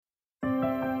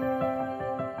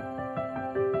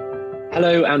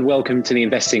Hello and welcome to the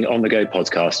Investing on the Go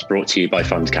podcast brought to you by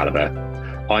Fund Caliber.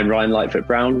 I'm Ryan Lightfoot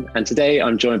Brown, and today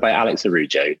I'm joined by Alex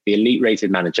Araujo, the elite rated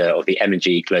manager of the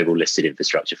M&G Global Listed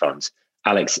Infrastructure Fund.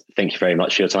 Alex, thank you very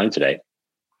much for your time today.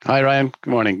 Hi, Ryan. Good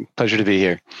morning. Pleasure to be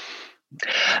here.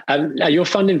 Now, your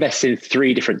fund invests in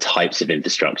three different types of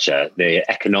infrastructure: the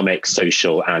economic,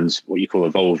 social, and what you call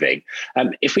evolving.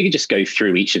 If we could just go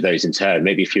through each of those in turn,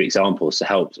 maybe a few examples to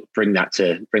help bring that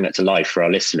to life for our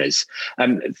listeners.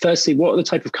 Firstly, what are the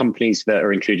type of companies that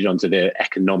are included onto the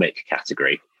economic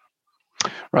category?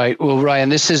 Right. Well, Ryan,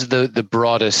 this is the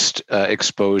broadest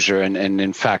exposure and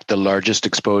in fact, the largest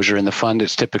exposure in the fund.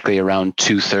 It's typically around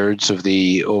 2/3 of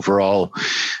the overall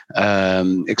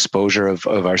exposure of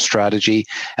our strategy.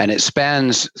 And it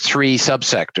spans three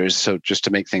subsectors. So just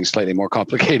to make things slightly more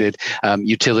complicated,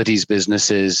 utilities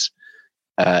businesses,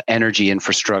 energy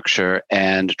infrastructure,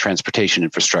 and transportation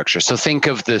infrastructure. So think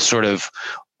of the sort of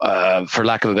for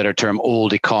lack of a better term,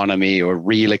 old economy or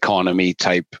real economy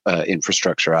type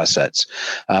infrastructure assets.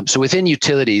 So within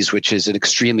utilities, which is an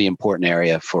extremely important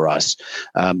area for us,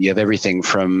 you have everything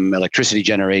from electricity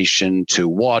generation to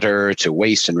water to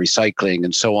waste and recycling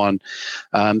and so on.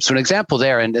 So an example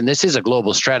there, and this is a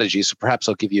global strategy, so perhaps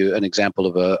I'll give you an example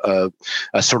of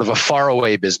a sort of a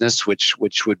faraway business, which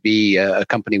would be a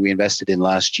company we invested in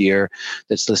last year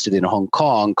that's listed in Hong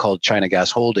Kong called China Gas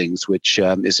Holdings, which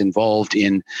is involved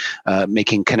in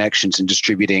making connections and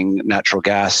distributing natural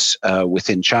gas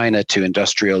within China to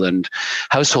industrial and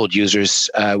household users,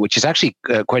 which is actually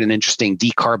quite an interesting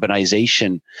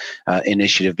decarbonization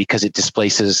initiative because it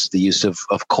displaces the use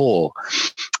of coal.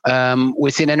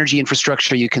 Within energy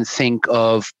infrastructure, you can think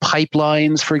of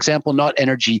pipelines, for example, not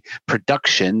energy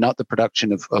production, not the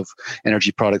production of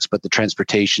energy products, but the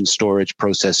transportation, storage,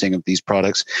 processing of these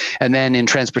products. And then in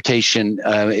transportation,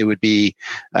 it would be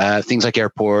things like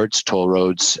airports, toll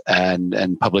roads,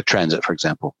 and public transit, for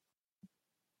example.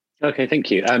 Okay,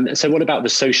 thank you. So what about the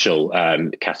social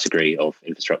category of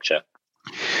infrastructure?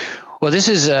 Well, this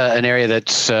is an area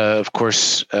that's, of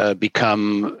course,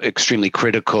 become extremely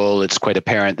critical. It's quite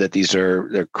apparent that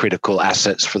they're critical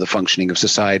assets for the functioning of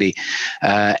society.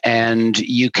 And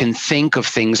you can think of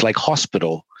things like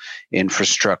hospital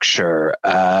infrastructure,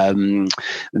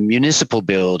 municipal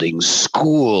buildings,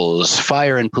 schools,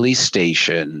 fire and police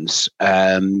stations,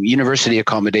 university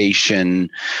accommodation,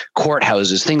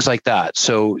 courthouses, things like that.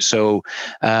 So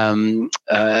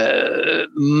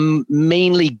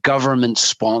mainly government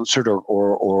sponsored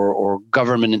or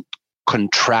government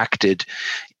contracted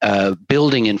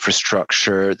building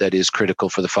infrastructure that is critical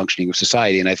for the functioning of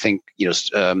society. And I think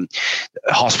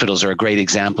hospitals are a great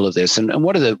example of this. And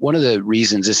one of the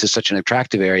reasons this is such an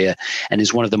attractive area and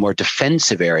is one of the more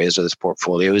defensive areas of this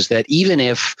portfolio is that even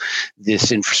if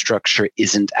this infrastructure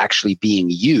isn't actually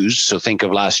being used, so think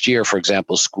of last year, for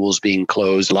example, schools being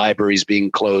closed, libraries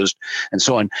being closed, and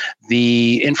so on,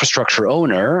 the infrastructure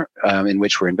owner in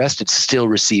which we're invested still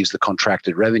receives the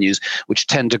contracted revenues, which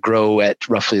tend to grow at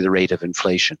roughly the rate of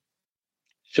inflation.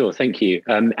 Sure, thank you.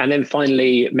 And then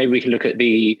finally, maybe we can look at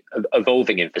the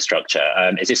evolving infrastructure.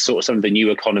 Is this sort of some of the new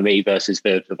economy versus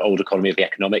the old economy of the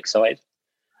economic side?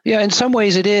 Yeah, in some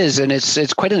ways it is, and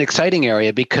it's quite an exciting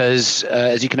area because,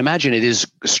 as you can imagine, it is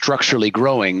structurally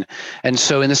growing. And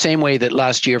so, in the same way that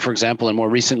last year, for example, and more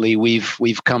recently,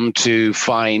 we've come to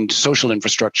find social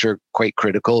infrastructure quite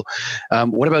critical.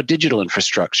 What about digital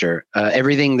infrastructure?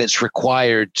 Everything that's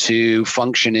required to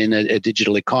function in a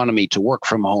digital economy, to work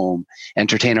from home,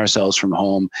 entertain ourselves from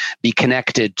home, be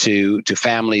connected to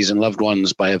families and loved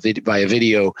ones via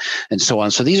video, and so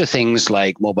on. So these are things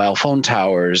like mobile phone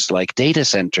towers, like data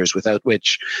centers, without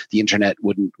which the internet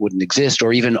wouldn't exist,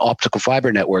 or even optical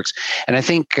fiber networks. And I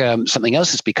think something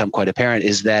else that's become quite apparent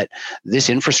is that this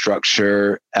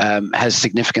infrastructure has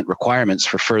significant requirements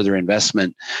for further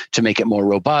investment to make it more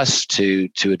robust, to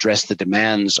address the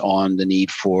demands on the need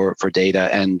for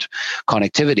data and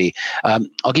connectivity.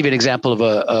 I'll give you an example of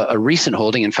a recent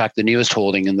holding. In fact, the newest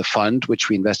holding in the fund, which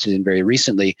we invested in very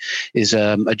recently, is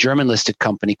a German listed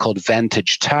company called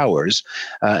Vantage Towers.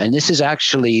 And this is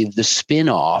actually the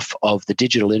spin-off of the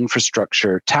digital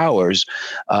infrastructure towers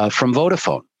from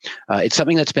Vodafone. It's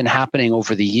something that's been happening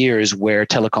over the years where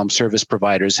telecom service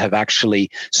providers have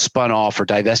actually spun off or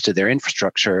divested their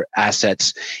infrastructure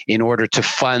assets in order to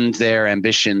fund their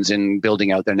ambitions in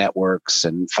building out their networks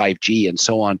and 5G and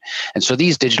so on. And so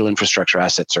these digital infrastructure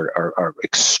assets are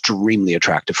extremely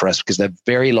attractive for us because they have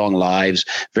very long lives,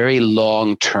 very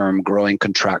long-term growing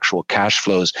contractual cash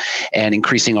flows, and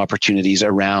increasing opportunities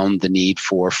around the need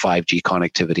for 5G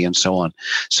connectivity and so on.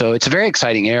 So it's a very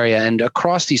exciting area. And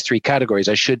across these three categories,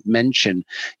 I should should mention,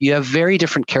 you have very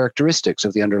different characteristics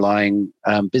of the underlying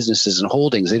businesses and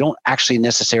holdings. They don't actually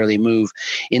necessarily move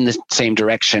in the same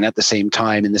direction at the same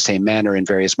time in the same manner in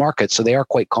various markets. So they are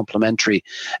quite complementary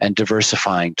and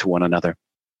diversifying to one another.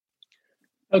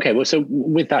 Okay, well, so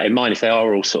with that in mind, if they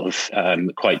are all sort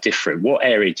of quite different, what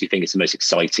area do you think is the most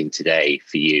exciting today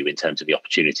for you in terms of the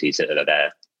opportunities that are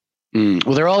there?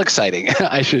 Well, they're all exciting.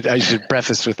 I should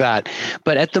preface with that.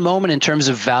 But at the moment, in terms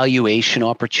of valuation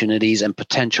opportunities and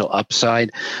potential upside,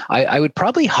 I would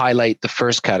probably highlight the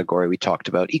first category we talked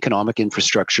about, economic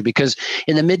infrastructure, because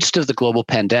in the midst of the global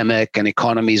pandemic and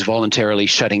economies voluntarily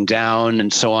shutting down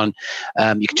and so on,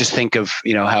 you can just think of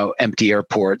how empty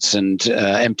airports and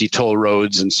empty toll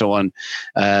roads and so on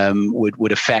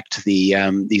would affect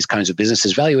these kinds of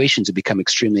businesses. Valuations have become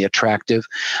extremely attractive.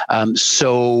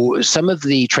 So some of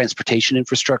the transportation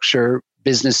infrastructure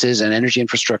businesses and energy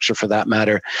infrastructure, for that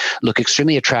matter, look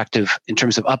extremely attractive in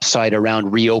terms of upside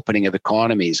around reopening of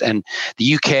economies. And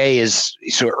the UK is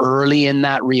sort of early in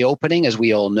that reopening, as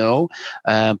we all know,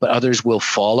 but others will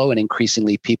follow, and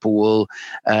increasingly people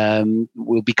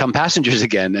will become passengers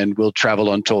again and will travel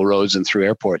on toll roads and through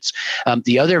airports.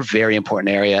 The other very important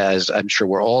area, as I'm sure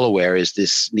we're all aware, is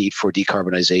this need for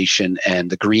decarbonization and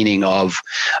the greening of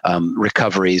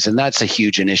recoveries. And that's a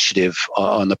huge initiative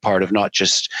on the part of not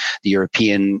just the European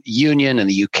Union and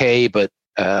the UK, but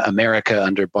America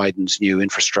under Biden's new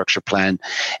infrastructure plan,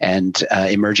 and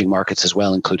emerging markets as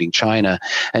well, including China.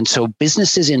 And so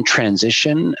businesses in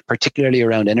transition, particularly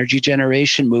around energy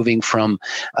generation, moving from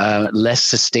less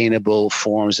sustainable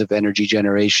forms of energy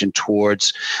generation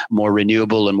towards more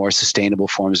renewable and more sustainable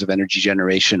forms of energy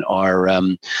generation are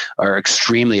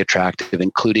extremely attractive,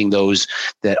 including those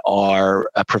that are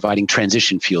providing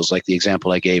transition fuels, like the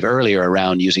example I gave earlier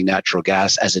around using natural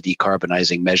gas as a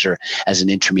decarbonizing measure, as an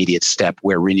intermediate step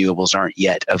where renewables aren't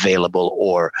yet available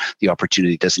or the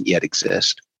opportunity doesn't yet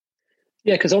exist.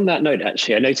 Yeah, because on that note,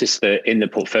 actually, I noticed that in the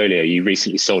portfolio, you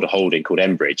recently sold a holding called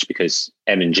Enbridge because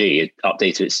M&G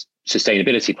updated its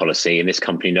sustainability policy and this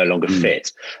company no longer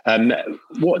fit.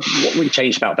 What really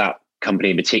changed about that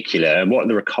company in particular, and what are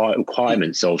the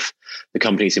requirements of the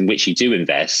companies in which you do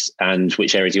invest, and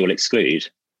which areas you will exclude?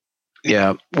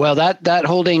 Yeah, well, that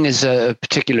holding is a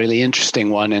particularly interesting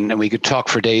one, and we could talk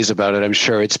for days about it, I'm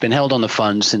sure. It's been held on the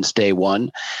fund since day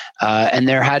one, and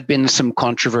there had been some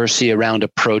controversy around a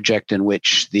project in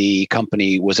which the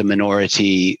company was a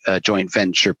minority joint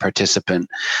venture participant.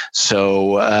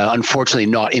 So unfortunately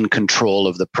not in control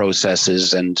of the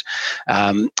processes, and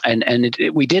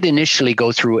we did initially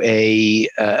go through a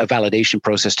validation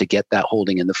process to get that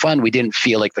holding in the fund. We didn't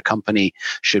feel like the company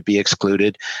should be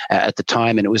excluded at the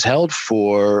time, and it was held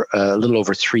for a little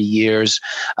over 3 years.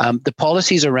 The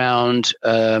policies around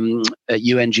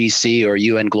UNGC or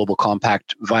UN Global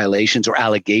Compact violations or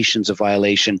allegations of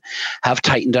violation have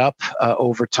tightened up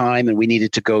over time, and we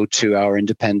needed to go to our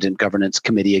independent governance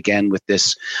committee again with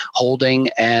this holding.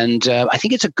 And I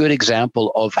think it's a good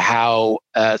example of how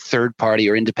third-party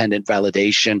or independent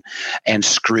validation and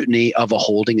scrutiny of a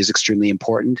holding is extremely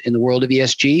important in the world of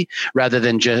ESG, rather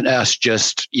than us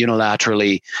just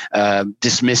unilaterally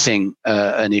dismissing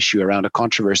an issue around a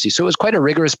controversy. So it was quite a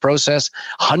rigorous process,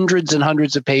 hundreds and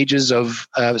hundreds of pages of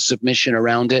submission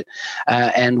around it.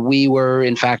 And we were,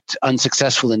 in fact,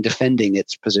 unsuccessful in defending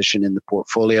its position in the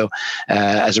portfolio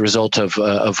as a result of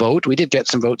a vote. We did get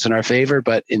some votes in our favor,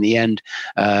 but in the end,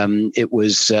 it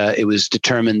was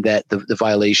determined that the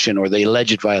violation or the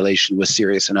alleged violation was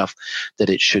serious enough that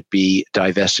it should be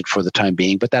divested for the time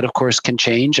being. But that, of course, can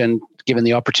change. And given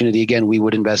the opportunity, again, we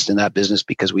would invest in that business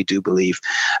because we do believe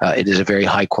it is a very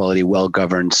high quality,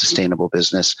 well-governed, sustainable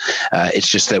business. It's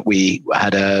just that we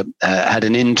had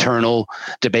an internal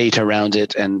debate around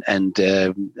it, and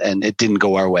it didn't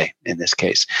go our way in this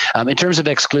case. In terms of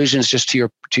exclusions, just to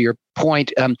your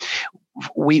point,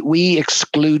 we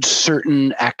exclude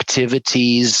certain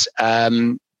activities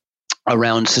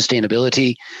around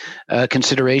sustainability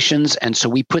considerations, and so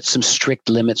we put some strict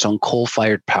limits on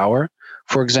coal-fired power,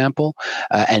 for example,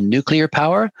 and nuclear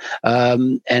power.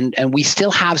 And we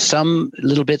still have some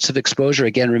little bits of exposure.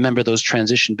 Again, remember those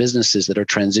transition businesses that are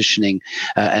transitioning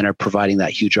and are providing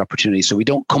that huge opportunity. So we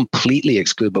don't completely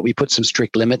exclude, but we put some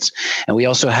strict limits. And we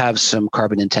also have some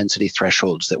carbon intensity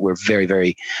thresholds that we're very,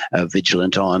 very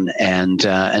vigilant on. And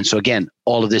so again,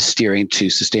 all of this steering to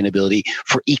sustainability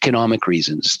for economic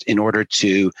reasons in order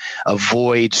to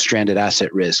avoid stranded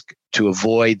asset risk, to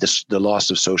avoid the loss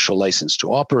of social license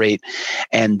to operate,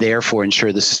 and therefore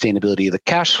ensure the sustainability of the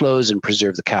cash flows and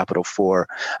preserve the capital for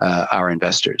our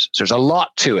investors. So there's a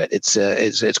lot to it.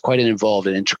 It's quite an involved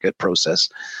and intricate process.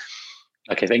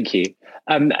 Okay, thank you.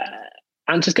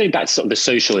 And just going back to sort of the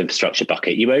social infrastructure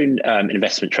bucket, you own an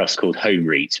investment trust called Home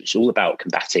REIT, which is all about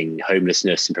combating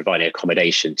homelessness and providing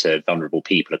accommodation to vulnerable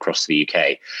people across the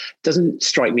UK. Doesn't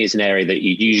strike me as an area that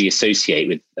you usually associate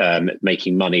with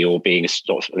making money or being a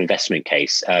sort of investment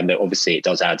case. Though obviously it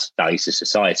does add value to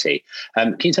society.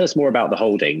 Can you tell us more about the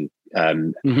holding,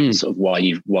 sort of why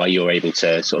you're able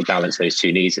to sort of balance those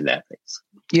two needs in there, please?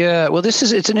 Yeah, well,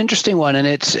 it's an interesting one, and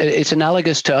it's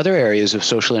analogous to other areas of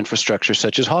social infrastructure,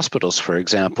 such as hospitals, for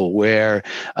example, where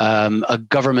a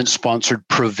government-sponsored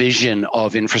provision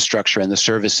of infrastructure and the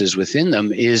services within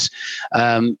them is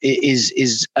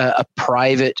a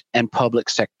private and public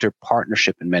sector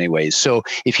partnership in many ways. So,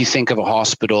 if you think of a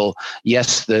hospital,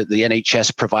 yes, the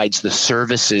NHS provides the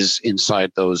services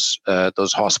inside those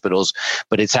hospitals,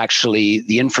 but it's actually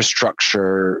the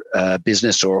infrastructure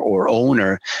business or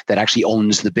owner that actually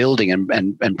owns the building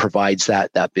and provides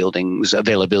that building's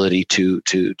availability to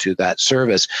that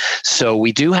service. So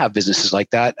we do have businesses like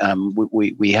that.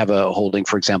 We have a holding,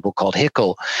 for example, called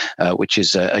HICL, which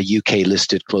is a UK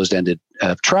listed closed-ended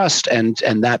trust, and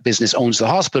that business owns the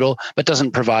hospital but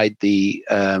doesn't provide the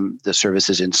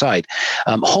services inside.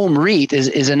 Home REIT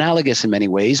is analogous in many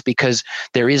ways because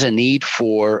there is a need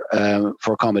for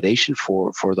accommodation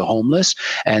for the homeless,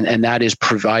 and that is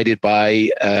provided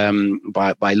by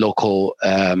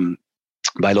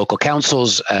local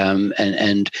councils,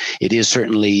 and it is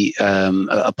certainly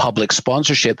a public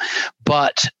sponsorship,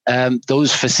 but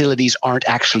those facilities aren't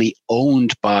actually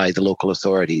owned by the local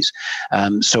authorities.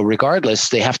 So regardless,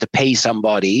 they have to pay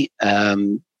somebody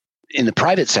in the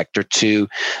private sector to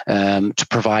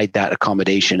provide that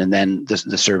accommodation, and then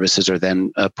the services are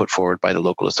then put forward by the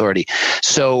local authority.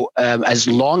 So as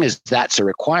long as that's a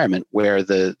requirement where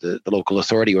the local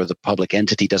authority or the public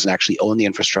entity doesn't actually own the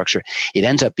infrastructure, it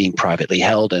ends up being privately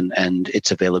held, and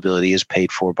its availability is paid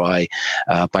for by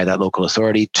that local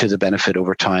authority to the benefit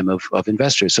over time of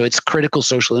investors. So it's critical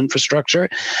social infrastructure,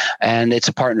 and it's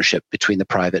a partnership between the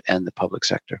private and the public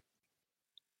sector.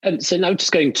 And so now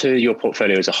just going to your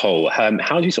portfolio as a whole, how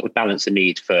do you sort of balance the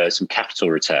need for some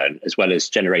capital return as well as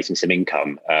generating some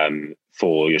income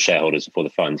for your shareholders and for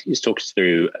the fund? Can you just talk us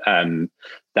through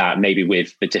that, maybe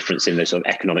with the difference in the sort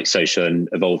of economic, social and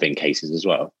evolving cases as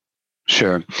well?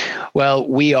 Sure. Well,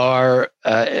 we are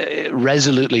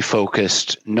resolutely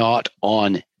focused not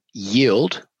on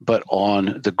yield, but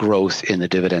on the growth in the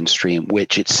dividend stream,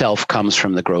 which itself comes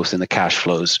from the growth in the cash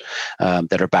flows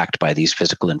that are backed by these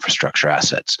physical infrastructure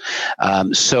assets.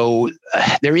 So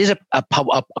there is a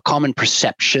common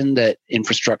perception that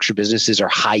infrastructure businesses are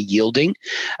high yielding,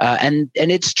 and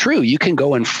it's true. You can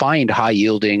go and find high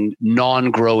yielding,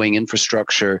 non-growing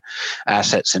infrastructure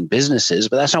assets and businesses,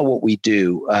 but that's not what we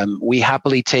do. We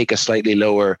happily take a slightly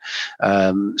lower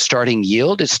starting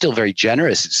yield. It's still very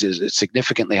generous. It's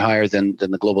significantly higher than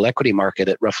the global equity market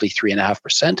at roughly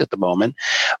 3.5% at the moment.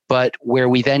 But where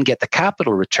we then get the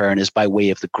capital return is by way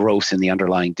of the growth in the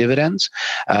underlying dividends,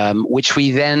 which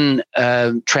we then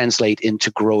translate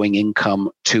into growing income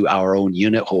to our own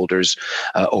unit holders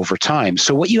over time.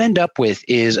 So what you end up with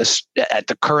is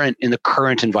in the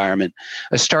current environment,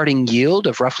 a starting yield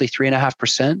of roughly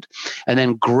 3.5%, and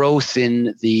then growth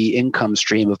in the income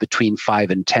stream of between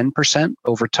 5 and 10%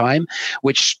 over time,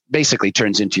 which basically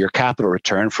turns into your capital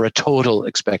return for a total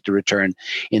expected return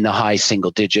in the high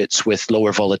single digits with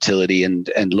lower volatility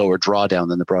and lower drawdown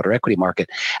than the broader equity market.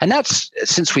 And that's,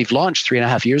 since we've launched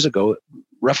 3.5 years ago,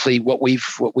 roughly what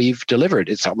we've delivered.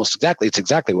 It's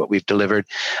exactly what we've delivered,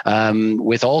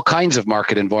 with all kinds of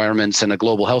market environments and a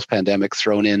global health pandemic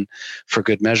thrown in for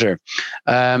good measure.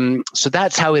 So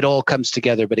that's how it all comes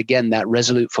together. But again, that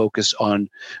resolute focus on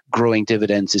growing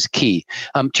dividends is key.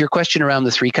 To your question around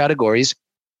the three categories,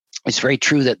 it's very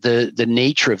true that the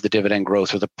nature of the dividend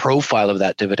growth or the profile of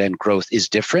that dividend growth is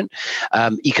different.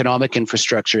 Economic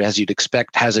infrastructure, as you'd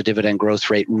expect, has a dividend growth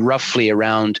rate roughly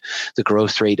around the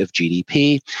growth rate of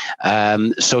GDP.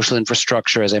 Social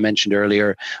infrastructure, as I mentioned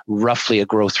earlier, roughly a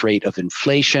growth rate of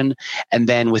inflation. And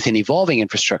then within evolving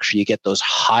infrastructure, you get those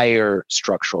higher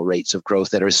structural rates of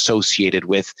growth that are associated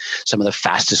with some of the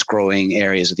fastest growing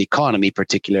areas of the economy,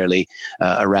 particularly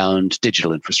around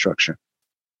digital infrastructure.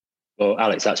 Well,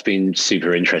 Alex, that's been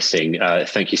super interesting.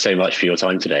 Thank you so much for your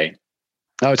time today.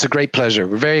 Oh, it's a great pleasure.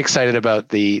 We're very excited about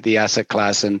the asset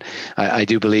class, and I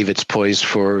do believe it's poised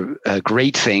for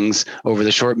great things over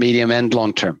the short, medium, and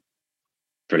long term.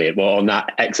 Brilliant. Well, on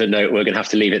that excellent note, we're going to have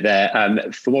to leave it there.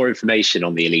 For more information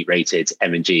on the elite rated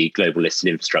M&G Global Listed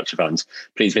Infrastructure Fund,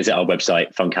 please visit our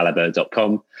website,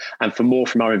 fundcalibre.com. And for more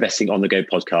from our Investing on the Go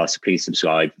podcast, please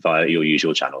subscribe via your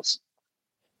usual channels.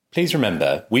 Please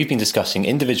remember, we've been discussing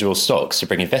individual stocks to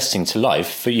bring investing to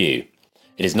life for you.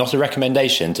 It is not a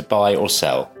recommendation to buy or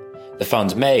sell. The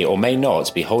fund may or may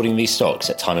not be holding these stocks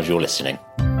at time of your listening.